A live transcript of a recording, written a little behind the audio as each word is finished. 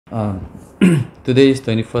Uh, Today is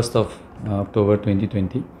 21st of October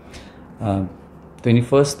 2020.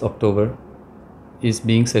 21st October is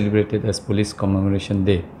being celebrated as Police Commemoration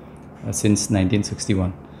Day since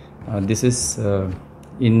 1961. This is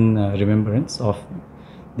in remembrance of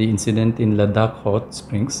the incident in Ladakh Hot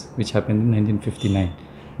Springs, which happened in 1959,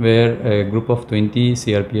 where a group of 20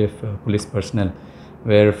 CRPF police personnel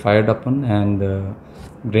were fired upon and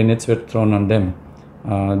grenades were thrown on them,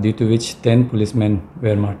 due to which 10 policemen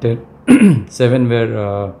were martyred, 7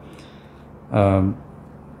 were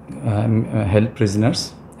held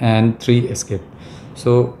prisoners, and 3 escaped.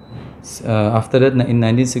 So after that, in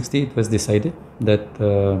 1960, it was decided that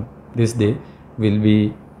this day will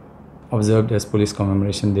be observed as Police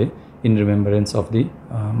Commemoration Day in remembrance of the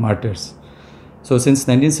martyrs. So since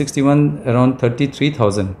 1961, around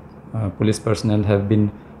 33,000 police personnel have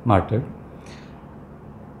been martyred.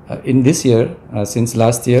 In this year, since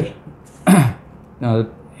last year,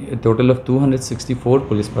 a total of 264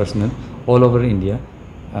 police personnel all over India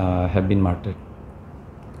have been martyred,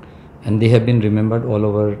 and they have been remembered all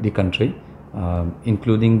over the country,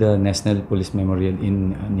 including the National Police Memorial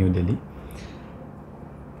in New Delhi.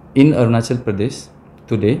 In Arunachal Pradesh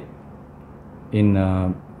today, in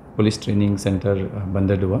Police Training Center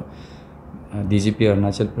Bandadua, DGP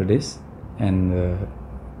Arunachal Pradesh and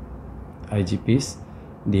IGPs,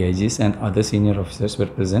 DIGs and other senior officers were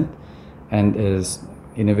present, and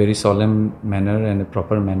in a very solemn manner and a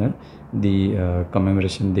proper manner, the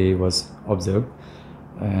commemoration day was observed,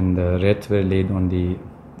 and wreaths were laid on the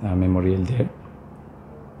memorial there.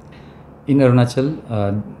 In Arunachal,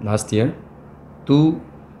 last year, 2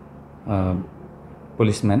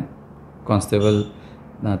 policemen, Constable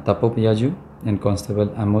Tapo Piyaju and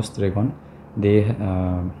Constable Amos Dragon, they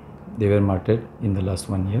were martyred in the last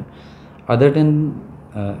 1 year. Other than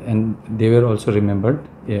and they were also remembered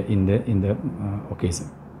in the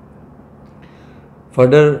occasion.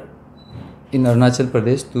 Further, in Arunachal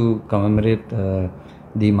Pradesh, to commemorate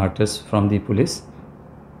the martyrs from the police,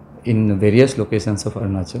 in various locations of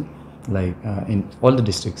Arunachal, like in all the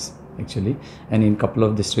districts actually, and in couple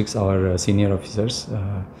of districts, our senior officers,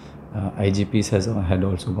 IGPs had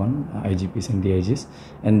also gone, IGPs and DIGs,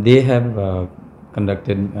 and they have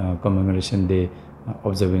conducted commemoration day,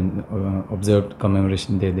 observed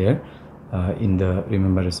commemoration day there in the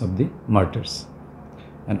remembrance of the martyrs.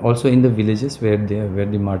 And also in the villages where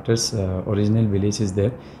the martyrs original village is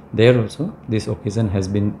there also this occasion has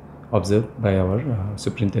been observed by our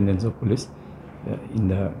superintendents of police in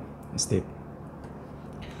the state.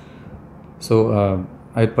 So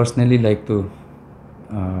I personally like to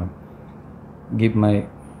give my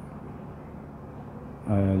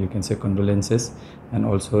you can say condolences, and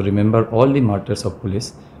also remember all the martyrs of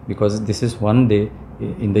police, because this is one day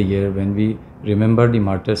in the year when we remember the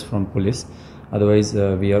martyrs from police. Otherwise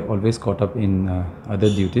we are always caught up in other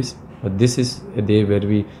duties, but this is a day where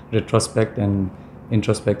we retrospect and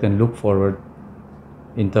introspect and look forward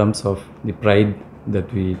in terms of the pride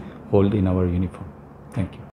that we hold in our uniform. Thank you.